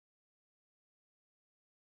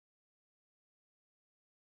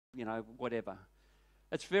whatever.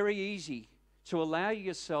 It's very easy to allow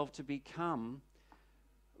yourself to become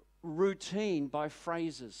routine by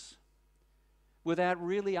phrases without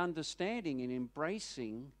really understanding and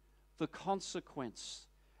embracing the consequence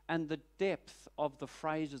and the depth of the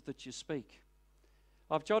phrases that you speak.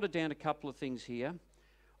 I've jotted down a couple of things here.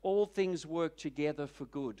 All things work together for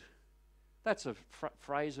good. That's a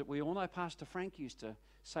phrase that we all know. Pastor Frank used to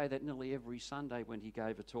say that nearly every Sunday when he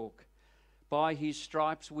gave a talk. By his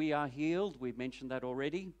stripes we are healed. We've mentioned that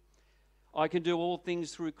already. I can do all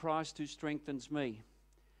things through Christ who strengthens me.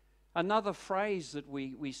 Another phrase that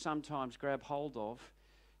we sometimes grab hold of,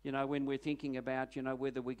 when we're thinking about,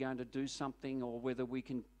 whether we're going to do something or whether we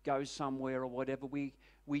can go somewhere or whatever,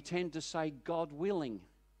 we tend to say, God willing.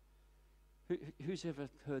 Who's ever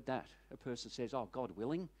heard that? A person says, oh, God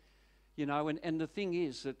willing. And the thing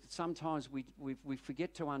is that sometimes we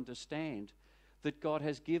forget to understand that God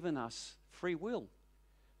has given us free will.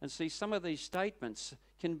 And see, some of these statements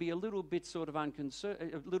can be a little bit a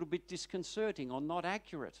little bit disconcerting or not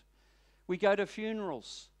accurate. We go to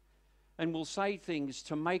funerals and we'll say things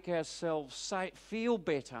to make ourselves feel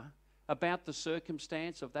better about the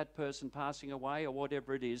circumstance of that person passing away or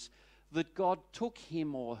whatever it is, that God took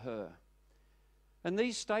him or her. And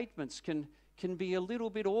these statements can be a little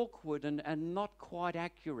bit awkward and not quite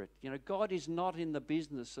accurate. God is not in the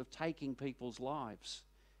business of taking people's lives,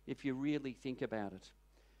 if you really think about it.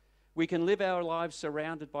 We can live our lives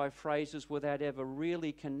surrounded by phrases without ever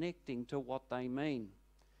really connecting to what they mean.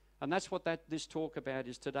 And that's what this talk about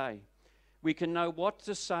is today. We can know what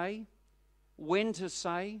to say, when to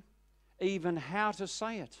say, even how to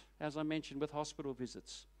say it, as I mentioned with hospital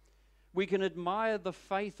visits. We can admire the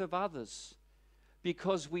faith of others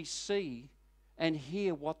because we see and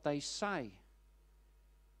hear what they say.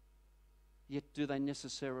 Yet do they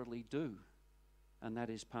necessarily do? And that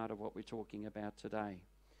is part of what we're talking about today.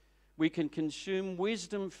 We can consume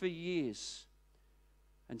wisdom for years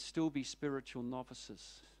and still be spiritual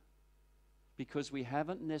novices because we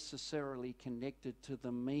haven't necessarily connected to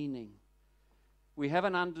the meaning. We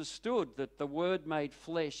haven't understood that the Word made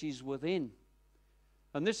flesh is within.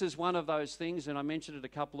 And this is one of those things, and I mentioned it a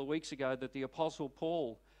couple of weeks ago, that the Apostle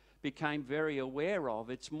Paul became very aware of.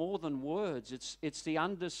 It's more than words. It's the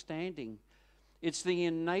understanding. It's the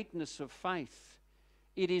innateness of faith.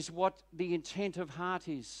 It is what the intent of heart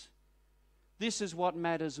is. This is what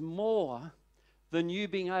matters more than you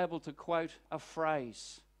being able to quote a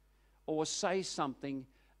phrase or say something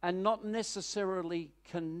and not necessarily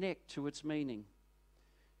connect to its meaning.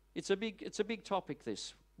 It's a big topic,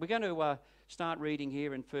 this. We're going to start reading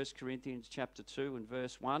here in 1 Corinthians chapter 2 and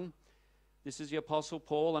verse 1. This is the Apostle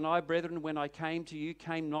Paul. And I, brethren, when I came to you,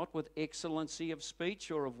 came not with excellency of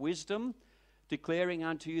speech or of wisdom, declaring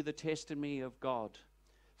unto you the testimony of God.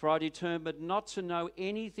 For I determined not to know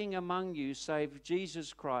anything among you save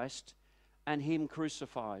Jesus Christ and him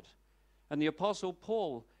crucified. And the Apostle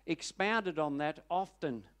Paul expounded on that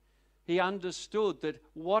often. He understood that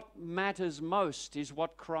what matters most is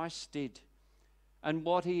what Christ did and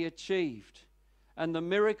what he achieved and the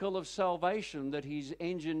miracle of salvation that he's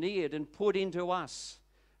engineered and put into us.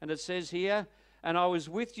 And it says here, and I was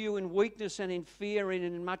with you in weakness and in fear and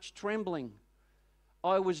in much trembling.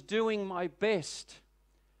 I was doing my best.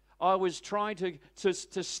 I was trying to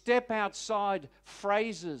step outside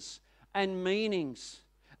phrases and meanings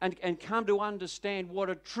and come to understand what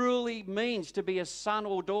it truly means to be a son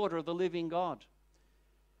or daughter of the living God.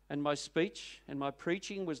 And my speech and my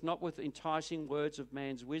preaching was not with enticing words of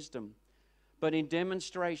man's wisdom, but in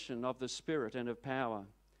demonstration of the Spirit and of power,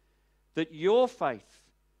 that your faith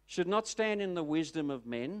should not stand in the wisdom of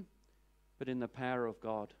men, but in the power of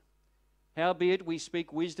God. Howbeit we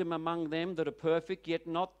speak wisdom among them that are perfect, yet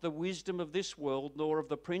not the wisdom of this world, nor of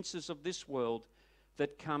the princes of this world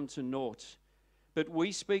that come to naught. But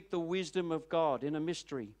we speak the wisdom of God in a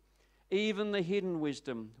mystery, even the hidden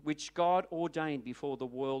wisdom, which God ordained before the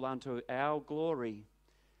world unto our glory.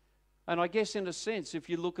 And I guess in a sense, if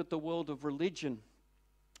you look at the world of religion,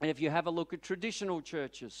 and if you have a look at traditional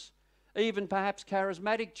churches, even perhaps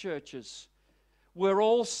charismatic churches, we're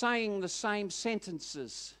all saying the same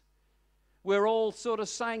sentences. We're all sort of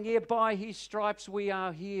saying, yeah, by his stripes we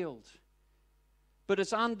are healed. But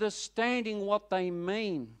it's understanding what they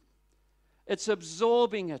mean. It's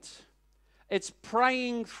absorbing it. It's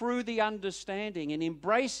praying through the understanding and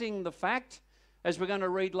embracing the fact, as we're going to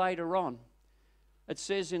read later on. It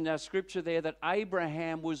says in our scripture there that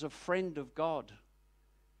Abraham was a friend of God.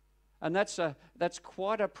 And that's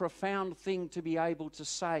quite a profound thing to be able to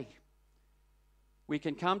say. We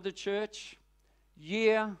can come to church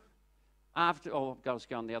year after, oh, I was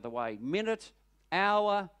going the other way, minute,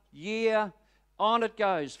 hour, year, On it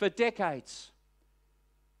goes for decades.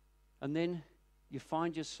 And then you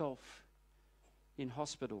find yourself in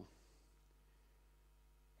hospital.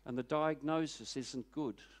 And the diagnosis isn't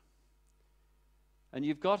good. And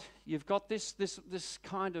you've got this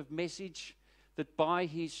kind of message that by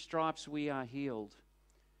his stripes we are healed.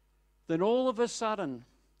 Then all of a sudden,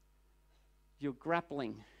 you're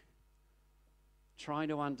grappling, trying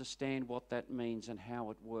to understand what that means and how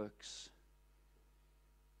it works.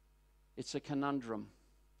 It's a conundrum.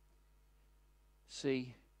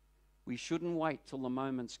 See, we shouldn't wait till the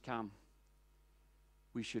moments come.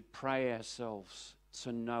 We should pray ourselves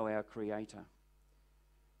to know our Creator.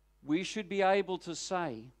 We should be able to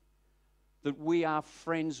say that we are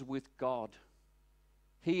friends with God.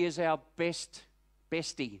 He is our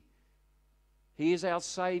bestie. He is our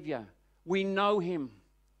Saviour. We know Him.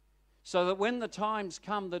 So that when the times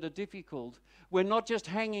come that are difficult, we're not just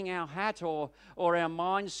hanging our hat or our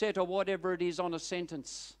mindset or whatever it is on a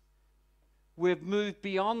sentence. We've moved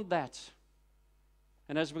beyond that.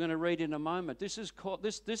 And as we're going to read in a moment, this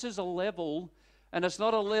is a level, and it's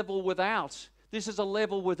not a level without. This is a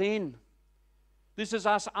level within. This is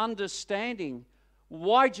us understanding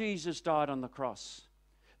why Jesus died on the cross.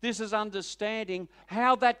 This is understanding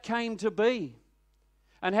how that came to be.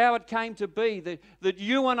 And how it came to be that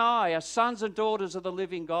you and I are sons and daughters of the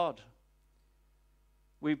living God.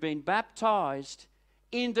 We've been baptized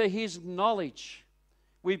into His knowledge.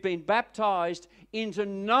 We've been baptized into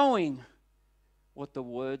knowing what the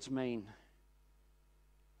words mean.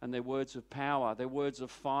 And they're words of power. They're words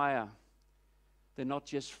of fire. They're not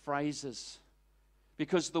just phrases.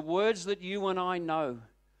 Because the words that you and I know,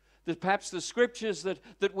 that perhaps the scriptures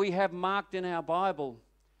that we have marked in our Bible,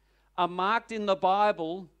 are marked in the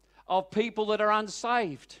Bible of people that are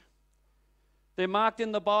unsaved. They're marked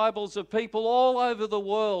in the Bibles of people all over the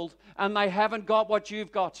world, and they haven't got what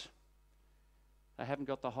you've got. They haven't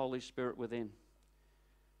got the Holy Spirit within.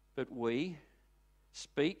 But we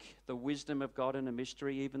speak the wisdom of God in a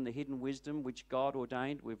mystery, even the hidden wisdom which God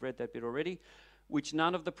ordained. We've read that bit already. Which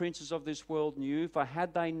none of the princes of this world knew, for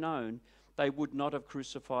had they known, they would not have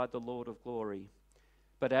crucified the Lord of glory.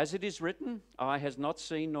 But as it is written, eye has not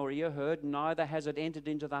seen nor ear heard, neither has it entered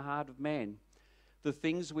into the heart of man, the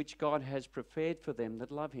things which God has prepared for them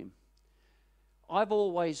that love Him. I've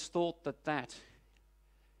always thought that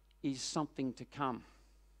is something to come.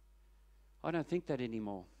 I don't think that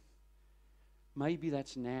anymore. Maybe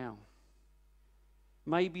that's now.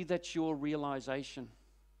 Maybe that's your realization.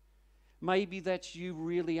 Maybe that's you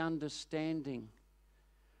really understanding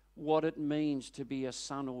what it means to be a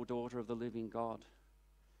son or daughter of the living God.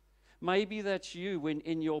 Maybe that's you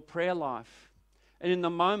in your prayer life and in the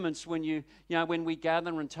moments when when we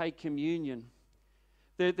gather and take communion.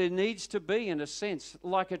 There needs to be, in a sense,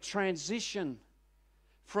 like a transition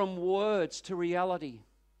from words to reality.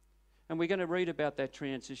 And we're going to read about that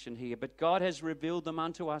transition here. But God has revealed them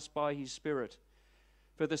unto us by His Spirit.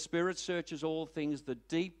 For the Spirit searches all things, the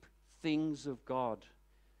deep things of God.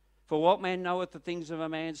 For what man knoweth the things of a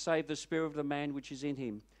man, save the spirit of the man which is in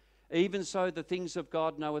him? Even so the things of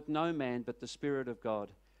God knoweth no man, but the Spirit of God.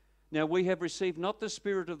 Now we have received not the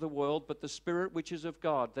spirit of the world, but the Spirit which is of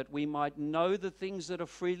God, that we might know the things that are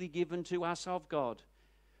freely given to us of God.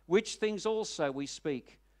 Which things also we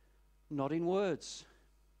speak, not in words.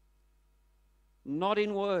 Not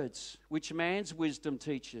in words, which man's wisdom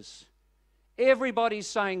teaches. Everybody's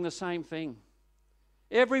saying the same thing.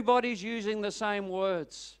 Everybody's using the same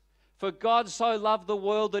words. For God so loved the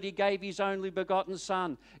world that He gave His only begotten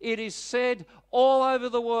Son. It is said all over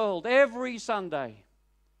the world, every Sunday.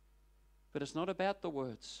 But it's not about the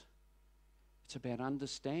words. It's about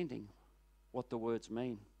understanding what the words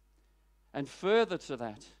mean. And further to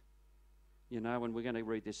that, and we're going to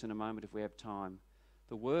read this in a moment if we have time,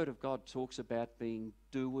 the Word of God talks about being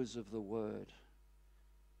doers of the Word.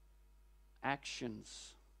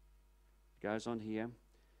 Actions. It goes on here.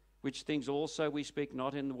 Which things also we speak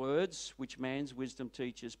not in words, which man's wisdom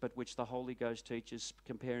teaches, but which the Holy Ghost teaches,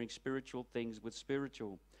 comparing spiritual things with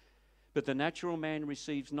spiritual. But the natural man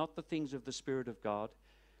receives not the things of the Spirit of God.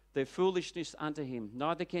 They're foolishness unto him,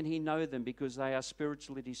 neither can he know them, because they are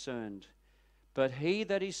spiritually discerned. But he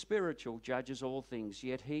that is spiritual judges all things,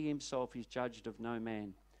 yet he himself is judged of no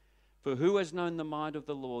man. For who has known the mind of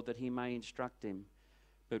the Lord, that he may instruct him?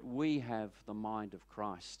 But we have the mind of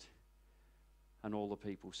Christ. And all the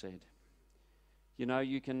people said. You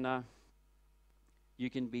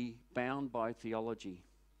can be bound by theology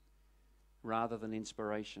rather than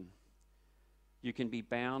inspiration. You can be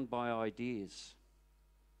bound by ideas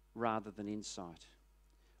rather than insight.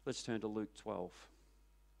 Let's turn to Luke 12.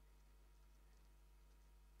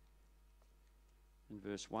 In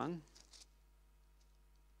verse 1.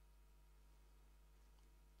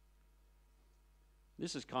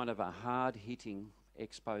 This is kind of a hard-hitting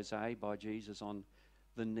expose by Jesus on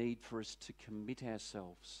the need for us to commit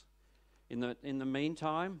ourselves. In the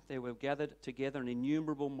meantime, there were gathered together an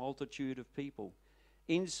innumerable multitude of people,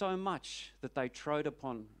 insomuch that they trode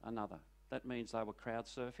upon another. That means they were crowd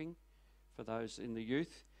surfing for those in the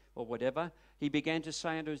youth or whatever. He began to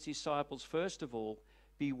say unto his disciples, first of all,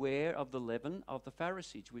 beware of the leaven of the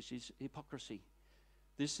Pharisees, which is hypocrisy.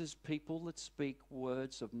 This is people that speak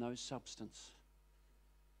words of no substance.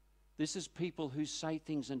 This is people who say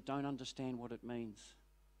things and don't understand what it means.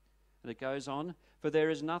 And it goes on, for there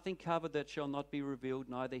is nothing covered that shall not be revealed,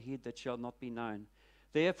 neither hid that shall not be known.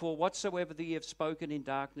 Therefore, whatsoever ye have spoken in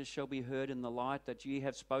darkness shall be heard in the light, that ye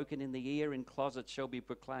have spoken in the ear in closets shall be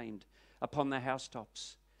proclaimed upon the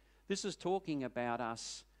housetops. This is talking about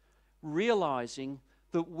us realizing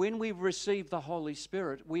that when we receive the Holy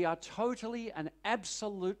Spirit, we are totally and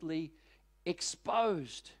absolutely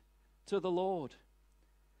exposed to the Lord.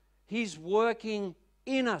 He's working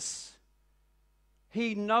in us.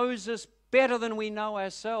 He knows us better than we know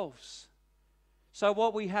ourselves. So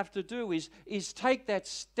what we have to do is take that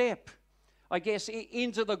step, I guess,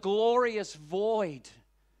 into the glorious void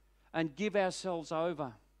and give ourselves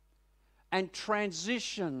over and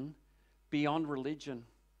transition beyond religion.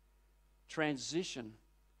 Transition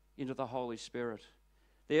into the Holy Spirit.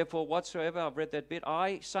 Therefore, whatsoever, I've read that bit,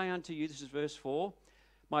 I say unto you, this is verse 4,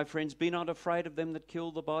 my friends, be not afraid of them that kill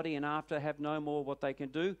the body, and after have no more what they can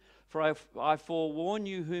do. For I forewarn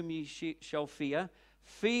you whom ye shall fear.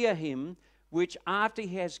 Fear him, which after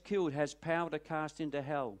he has killed has power to cast into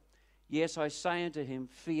hell. Yes, I say unto him,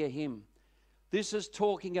 fear him. This is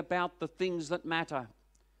talking about the things that matter.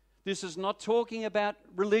 This is not talking about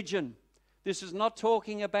religion. This is not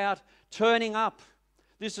talking about turning up.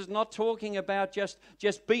 This is not talking about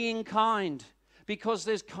just being kind, because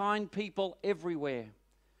there's kind people everywhere.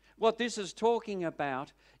 What this is talking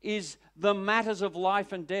about is the matters of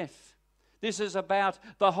life and death. This is about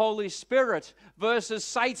the Holy Spirit versus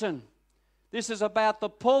Satan. This is about the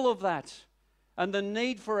pull of that and the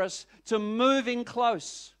need for us to move in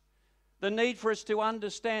close. The need for us to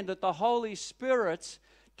understand that the Holy Spirit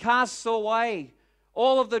casts away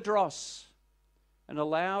all of the dross and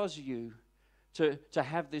allows you to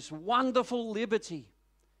have this wonderful liberty,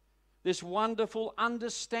 this wonderful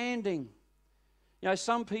understanding. You know,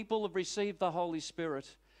 some people have received the Holy Spirit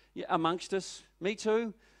amongst us, me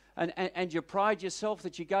too, and you pride yourself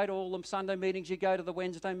that you go to all the Sunday meetings, you go to the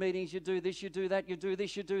Wednesday meetings, you do this, you do that, you do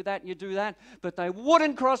this, you do that, and you do that, but they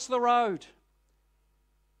wouldn't cross the road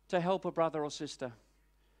to help a brother or sister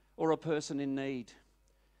or a person in need.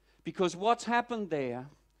 Because what's happened there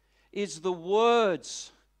is the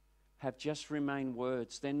words have just remained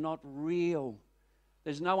words. They're not real.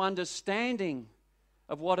 There's no understanding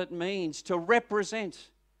of what it means to represent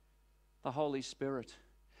the Holy Spirit,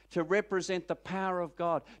 to represent the power of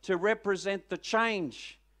God, to represent the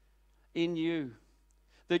change in you,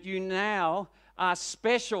 that you now are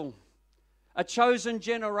special, a chosen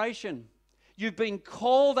generation. You've been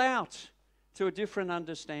called out to a different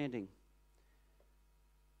understanding.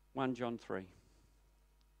 1 John 3.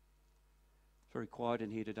 Very quiet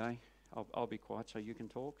in here today. I'll be quiet so you can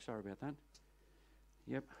talk. Sorry about that.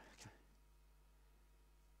 Yep.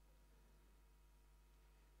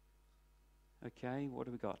 Okay, what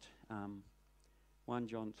have we got? 1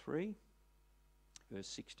 John 3, verse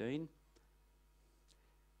 16.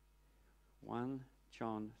 1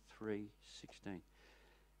 John 3, 16.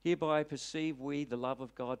 Hereby perceive we the love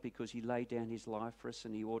of God, because he laid down his life for us,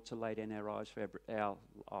 and he ought to lay down our lives for our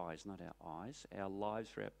lives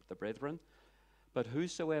for the brethren. But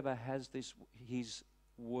whosoever has his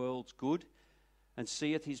world's good, and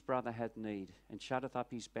seeth his brother hath need, and shutteth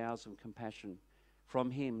up his bowels of compassion, from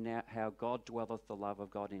him now how God dwelleth the love of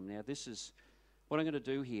God in him. Now this is, what I'm going to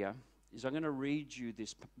do here, is I'm going to read you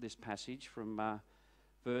this passage from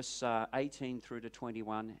verse 18 through to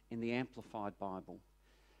 21 in the Amplified Bible.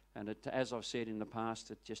 And it, as I've said in the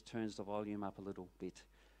past, it just turns the volume up a little bit.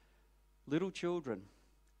 Little children,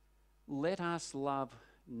 let us love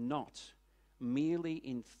not merely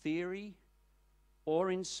in theory or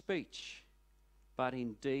in speech, but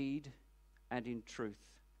in deed and in truth,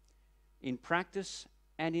 in practice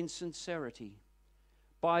and in sincerity.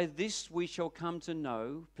 By this we shall come to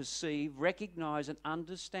know, perceive, recognize, and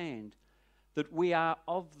understand that we are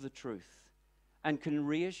of the truth, and can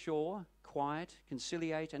reassure, quiet,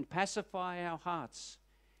 conciliate, and pacify our hearts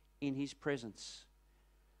in his presence.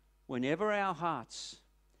 Whenever our hearts,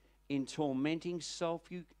 in tormenting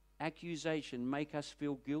self-accusation, make us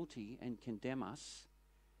feel guilty and condemn us,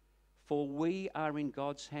 for we are in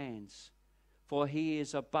God's hands, for he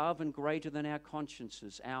is above and greater than our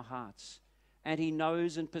consciences, our hearts, and he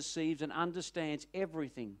knows and perceives and understands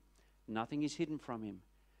everything. Nothing is hidden from him.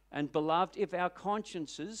 And beloved, if our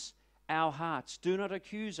consciences, our hearts, do not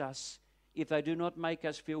accuse us, if they do not make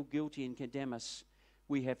us feel guilty and condemn us,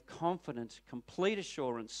 we have confident, complete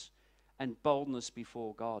assurance and boldness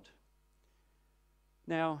before God.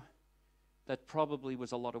 Now, that probably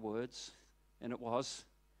was a lot of words, and it was.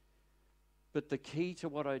 But the key to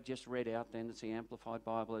what I just read out then, it's the Amplified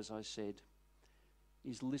Bible, as I said,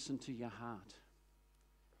 is listen to your heart.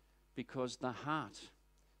 Because the heart,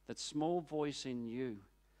 that small voice in you,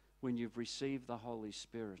 when you've received the Holy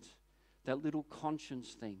Spirit, that little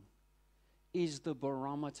conscience thing, is the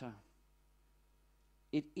barometer.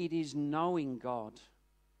 It is knowing God.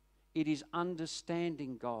 It is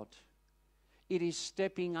understanding God. It is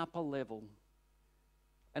stepping up a level.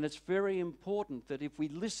 And it's very important that if we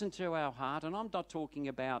listen to our heart, and I'm not talking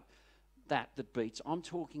about that beats, I'm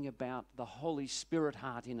talking about the Holy Spirit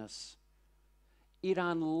heart in us. It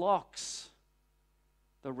unlocks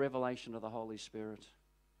the revelation of the Holy Spirit.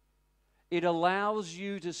 It allows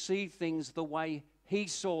you to see things the way He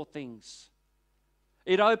saw things.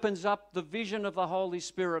 It opens up the vision of the Holy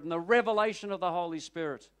Spirit and the revelation of the Holy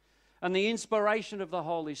Spirit and the inspiration of the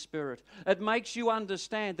Holy Spirit. It makes you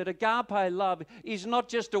understand that agape love is not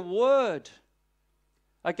just a word.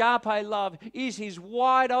 Agape love is His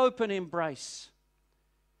wide open embrace.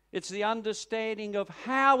 It's the understanding of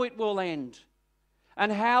how it will end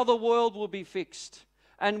and how the world will be fixed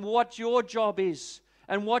and what your job is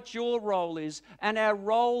and what your role is. And our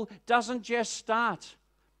role doesn't just start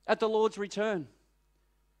at the Lord's return.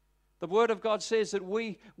 The Word of God says that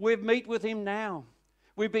we meet with Him now.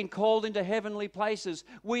 We've been called into heavenly places.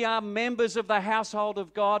 We are members of the household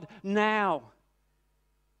of God now.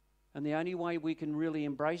 And the only way we can really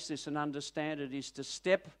embrace this and understand it is to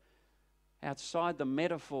step outside the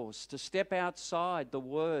metaphors, to step outside the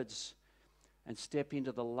words and step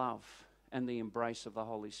into the love and the embrace of the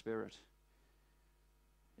Holy Spirit.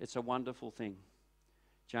 It's a wonderful thing.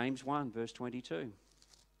 James 1, verse 22.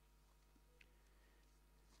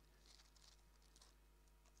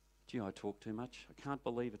 Gee, I talk too much. I can't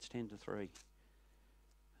believe it's 10 to 3.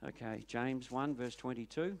 Okay, James 1, verse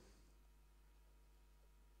 22.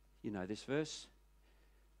 You know this verse.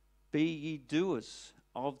 Be ye doers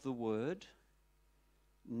of the word,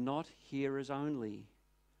 not hearers only.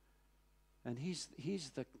 And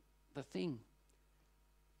here's the thing.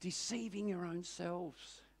 Deceiving your own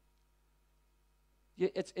selves.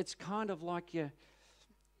 It's kind of like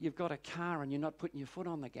you've got a car and you're not putting your foot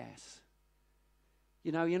on the gas.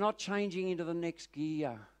 You know, you're not changing into the next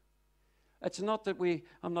gear. It's not that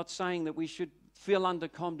I'm not saying that we should feel under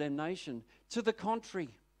condemnation. To the contrary.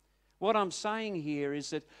 What I'm saying here is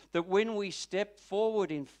that when we step forward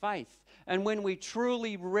in faith and when we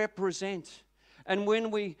truly represent and when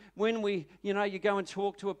we you go and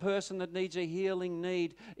talk to a person that needs a healing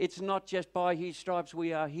need, it's not just by His stripes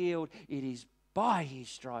we are healed. It is by His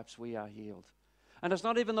stripes we are healed. And it's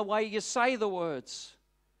not even the way you say the words.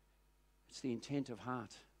 It's the intent of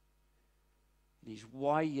heart. It is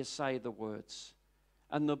why you say the words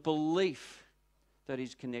and the belief that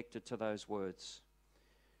is connected to those words.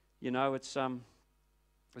 You know, it's the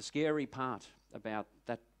scary part about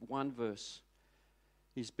that one verse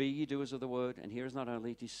is be ye doers of the word, and here is not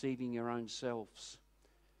only deceiving your own selves.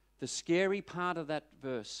 The scary part of that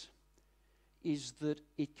verse is that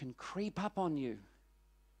it can creep up on you.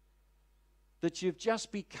 That you've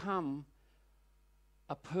just become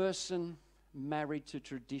a person married to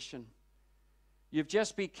tradition. You've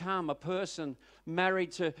just become a person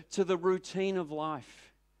married to the routine of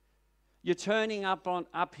life. You're turning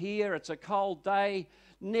up here, it's a cold day,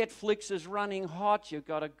 Netflix is running hot, you've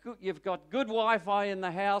got good Wi-Fi in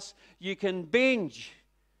the house, you can binge,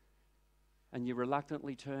 and you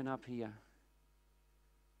reluctantly turn up here.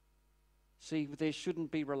 See, there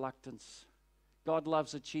shouldn't be reluctance. God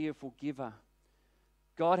loves a cheerful giver.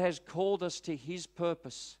 God has called us to His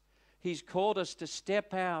purpose. He's called us to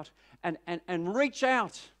step out and reach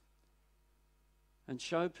out and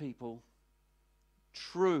show people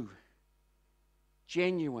true,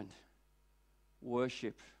 genuine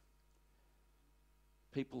worship.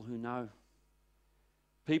 People who know.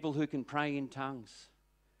 People who can pray in tongues.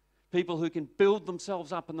 People who can build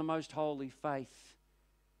themselves up in the most holy faith.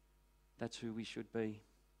 That's who we should be.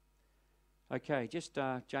 Okay, just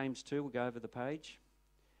James 2, we'll go over the page.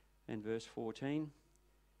 And verse 14.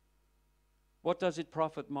 What does it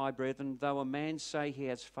profit, my brethren, though a man say he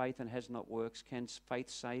has faith and has not works? Can faith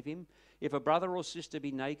save him? If a brother or sister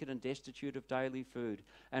be naked and destitute of daily food,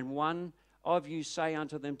 and one of you say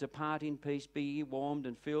unto them, Depart in peace, be ye warmed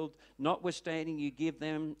and filled, notwithstanding you give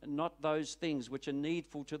them not those things which are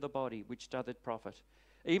needful to the body, which doth it profit.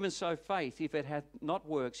 Even so faith, if it hath not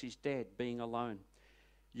works, is dead, being alone.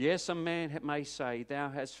 Yes, a man may say, Thou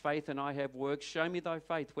hast faith and I have works. Show me thy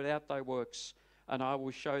faith without thy works, and I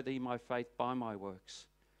will show thee my faith by my works.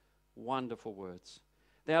 Wonderful words.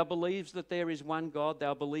 Thou believes that there is one God,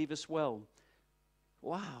 thou believest well.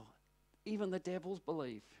 Wow, even the devils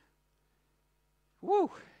believe.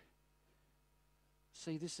 Woo!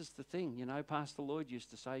 See, this is the thing, Pastor Lloyd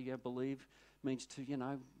used to say, believe means to,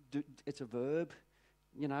 do, it's a verb,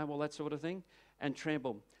 all that sort of thing, and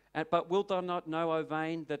tremble. But wilt thou not know, O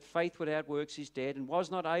vain, that faith without works is dead? And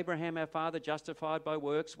was not Abraham our father justified by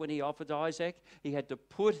works when he offered Isaac? He had to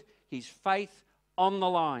put his faith on the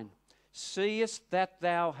line. Seest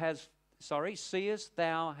thou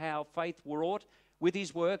how faith wrought with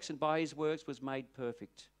his works, and by his works was made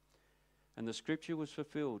perfect. And the scripture was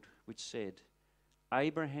fulfilled, which said,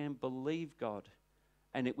 Abraham believed God,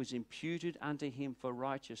 and it was imputed unto him for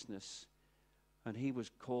righteousness, and he was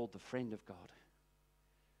called the friend of God.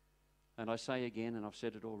 And I say again, and I've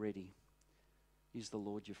said it already, is the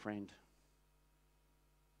Lord your friend?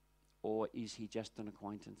 Or is he just an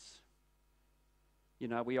acquaintance?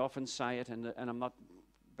 We often say it, and I'm not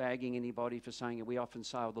bagging anybody for saying it, we often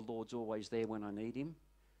say, the Lord's always there when I need him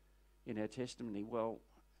in our testimony. Well,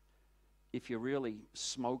 if you're really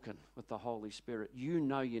smoking with the Holy Spirit, you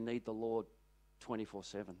need the Lord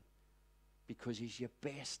 24/7 because he's your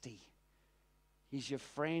bestie. He's your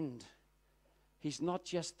friend. He's not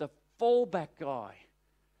just the fallback guy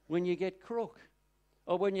when you get crook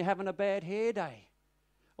or when you're having a bad hair day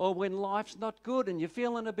or when life's not good and you're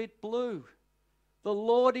feeling a bit blue. The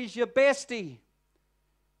Lord is your bestie.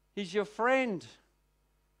 He's your friend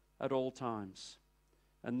at all times.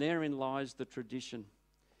 And therein lies the tradition.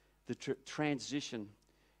 The transition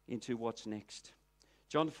into what's next.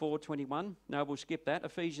 John 4:21. No, we'll skip that.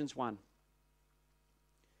 Ephesians 1.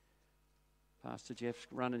 Pastor Jeff's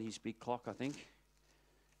running his big clock, I think,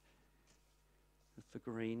 with the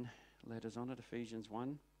green letters on it. Ephesians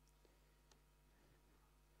 1.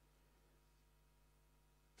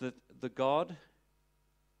 The God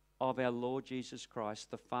of our Lord Jesus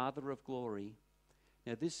Christ, the Father of glory.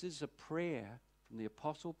 Now, this is a prayer from the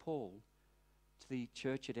Apostle Paul to the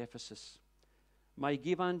church at Ephesus. May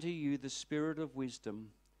give unto you the spirit of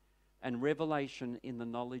wisdom and revelation in the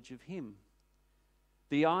knowledge of him,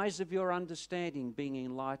 the eyes of your understanding being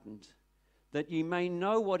enlightened, that ye may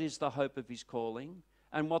know what is the hope of his calling,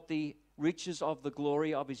 and what the riches of the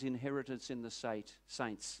glory of his inheritance in the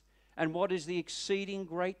saints, and what is the exceeding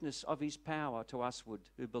greatness of his power to usward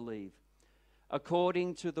who believe,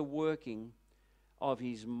 according to the working of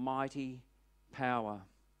his mighty power,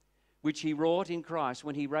 which he wrought in Christ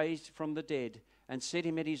when he raised from the dead and set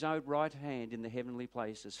him at his own right hand in the heavenly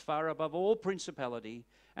places, far above all principality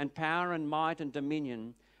and power and might and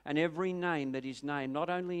dominion, and every name that is named, not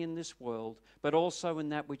only in this world, but also in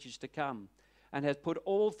that which is to come, and hath put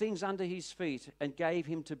all things under his feet, and gave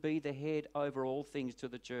him to be the head over all things to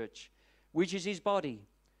the church, which is his body,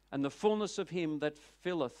 and the fullness of him that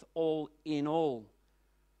filleth all in all.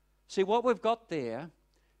 See, what we've got there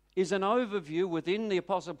is an overview within the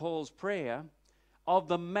Apostle Paul's prayer of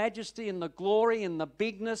the majesty and the glory and the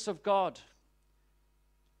bigness of God.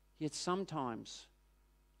 Yet sometimes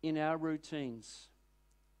in our routines,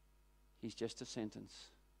 he's just a sentence.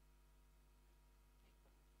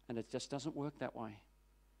 And it just doesn't work that way.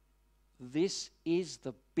 This is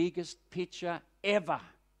the biggest picture ever.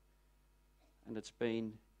 And it's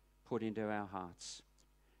been put into our hearts.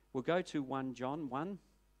 We'll go to 1 John 1.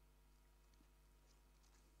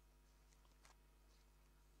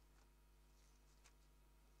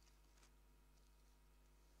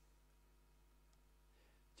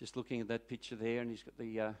 Just looking at that picture there, and he's got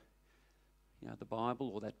the Bible,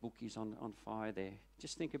 or that book is on fire there.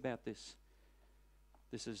 Just think about this.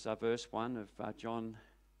 This is verse 1 of 1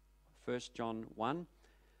 John 1.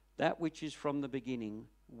 That which is from the beginning,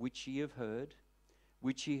 which ye have heard,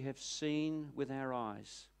 which ye have seen with our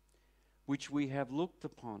eyes, which we have looked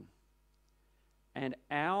upon, and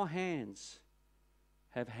our hands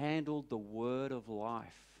have handled the word of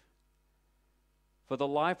life. For the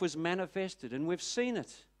life was manifested, and we've seen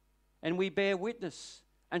it, and we bear witness,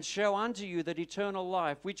 and show unto you that eternal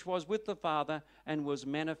life, which was with the Father, and was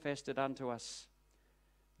manifested unto us.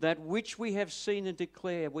 That which we have seen and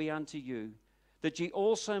declare we unto you, that ye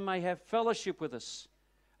also may have fellowship with us.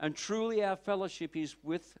 And truly our fellowship is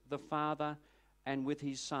with the Father and with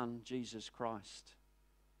his Son, Jesus Christ.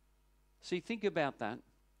 See, think about that.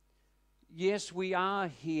 Yes, we are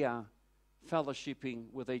here fellowshipping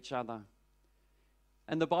with each other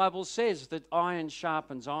And the Bible says that iron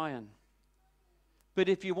sharpens iron. But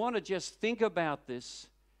if you want to just think about this,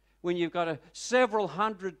 when you've got several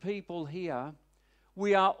hundred people here,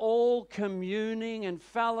 we are all communing and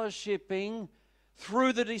fellowshipping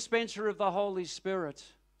through the dispenser of the Holy Spirit.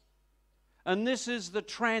 And this is the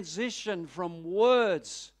transition from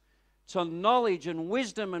words to knowledge and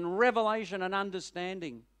wisdom and revelation and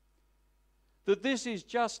understanding. That this is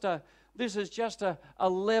just a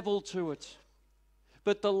level to it.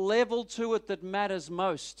 But the level to it that matters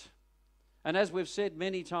most, and as we've said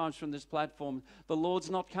many times from this platform, the Lord's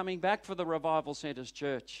not coming back for the Revival Centres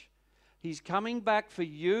Church. He's coming back for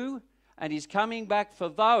you, and He's coming back for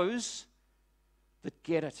those that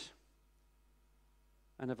get it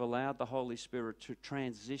and have allowed the Holy Spirit to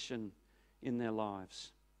transition in their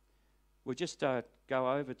lives. We'll just go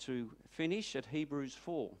over to finish at Hebrews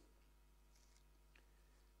 4.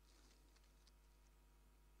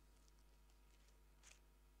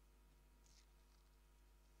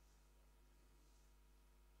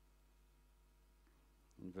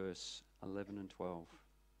 In verse 11 and 12.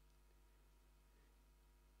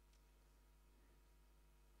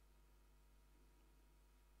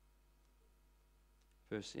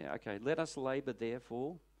 Let us labour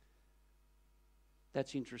therefore.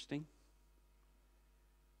 That's interesting.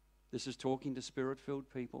 This is talking to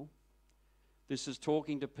Spirit-filled people. This is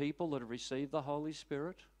talking to people that have received the Holy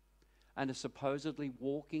Spirit and are supposedly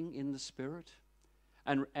walking in the Spirit,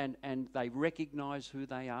 and they recognise who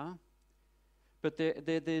they are. But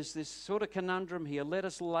there's this sort of conundrum here. Let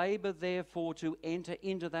us labour therefore to enter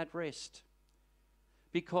into that rest.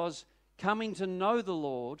 Because coming to know the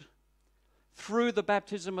Lord through the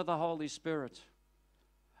baptism of the Holy Spirit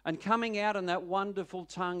and coming out in that wonderful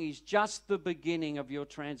tongue is just the beginning of your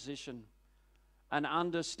transition and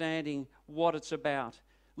understanding what it's about.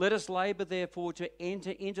 Let us labour therefore to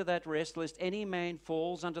enter into that rest, lest any man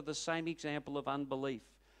falls under the same example of unbelief.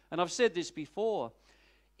 And I've said this before.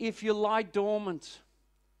 If you lie dormant,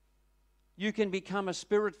 you can become a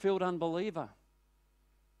Spirit-filled unbeliever.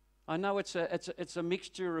 I know it's a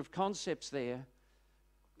mixture of concepts there.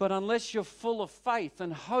 But unless you're full of faith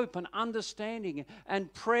and hope and understanding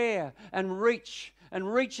and prayer and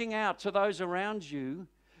reaching out to those around you,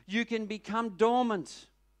 you can become dormant.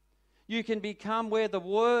 You can become where the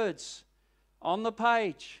words on the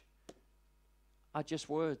page are just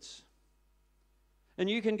words. And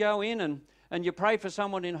you can go in and you pray for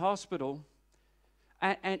someone in hospital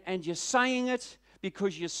and you're saying it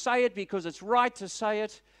because you say it because it's right to say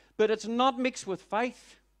it, but it's not mixed with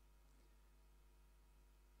faith.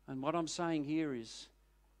 And what I'm saying here is,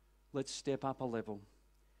 let's step up a level.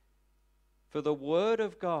 For the Word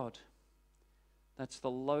of God, that's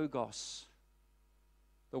the Logos.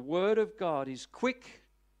 The Word of God is quick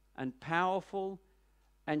and powerful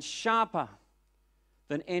and sharper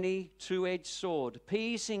than any two-edged sword,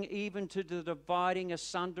 piercing even to the dividing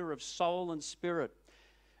asunder of soul and spirit.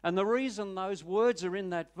 And the reason those words are in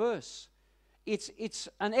that verse, it's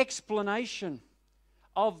an explanation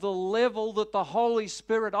of the level that the Holy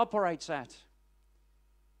Spirit operates at.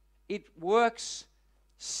 It works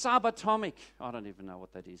subatomic. I don't even know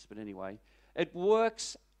what that is, but anyway. It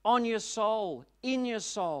works on your soul, in your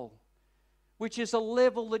soul, which is a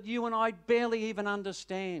level that you and I barely even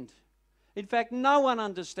understand. In fact, no one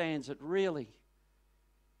understands it, really.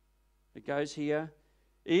 It goes here,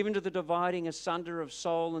 even to the dividing asunder of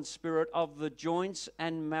soul and spirit, of the joints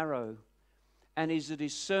and marrow, and is a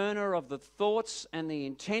discerner of the thoughts and the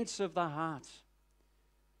intents of the heart.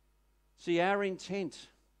 See, our intent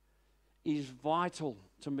is vital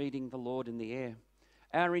to meeting the Lord in the air.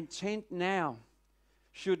 Our intent now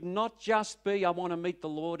should not just be, I want to meet the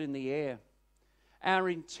Lord in the air. Our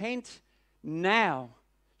intent now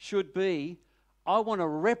should be, I want to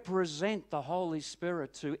represent the Holy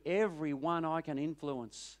Spirit to everyone I can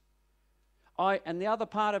influence. And the other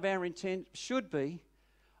part of our intent should be,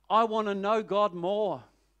 I want to know God more.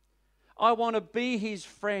 I want to be His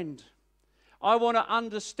friend. I want to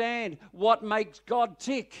understand what makes God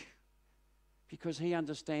tick, because He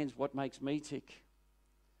understands what makes me tick.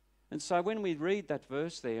 And so when we read that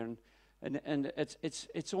verse there, and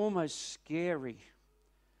it's almost scary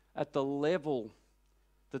at the level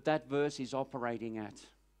that verse is operating at.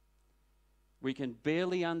 We can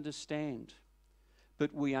barely understand,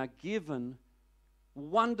 but we are given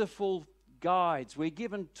wonderful guides. We're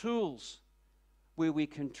given tools where we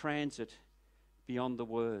can transit beyond the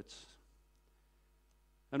words.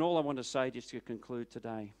 And all I want to say just to conclude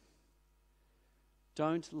today,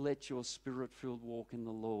 don't let your Spirit-filled walk in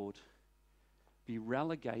the Lord be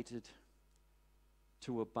relegated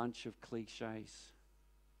to a bunch of cliches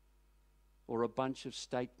or a bunch of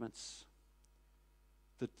statements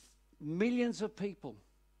that millions of people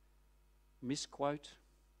misquote,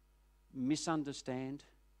 misunderstand,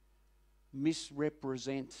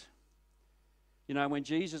 misrepresent. You know, when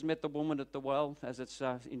Jesus met the woman at the well, as it's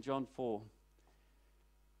in John 4,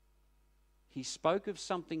 he spoke of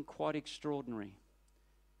something quite extraordinary.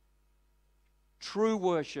 True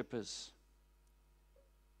worshippers.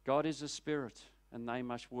 God is a spirit, and they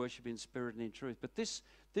must worship in spirit and in truth. But this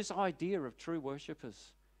idea of true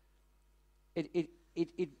worshippers, it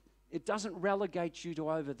doesn't relegate you to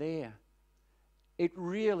over there. It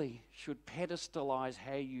really should pedestalize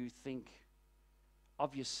how you think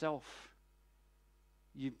of yourself.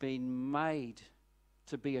 You've been made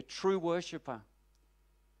to be a true worshipper.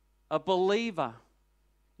 A believer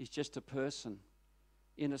is just a person,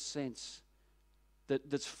 in a sense,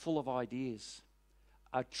 that's full of ideas.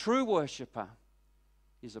 A true worshipper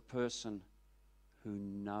is a person who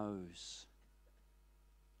knows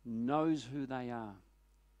who they are,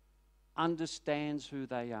 understands who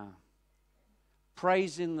they are,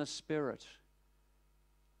 prays in the Spirit,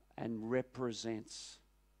 and represents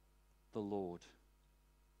the Lord.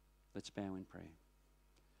 Let's bow in prayer.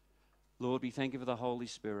 Lord, we thank you for the Holy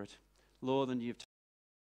Spirit. Lord, and you've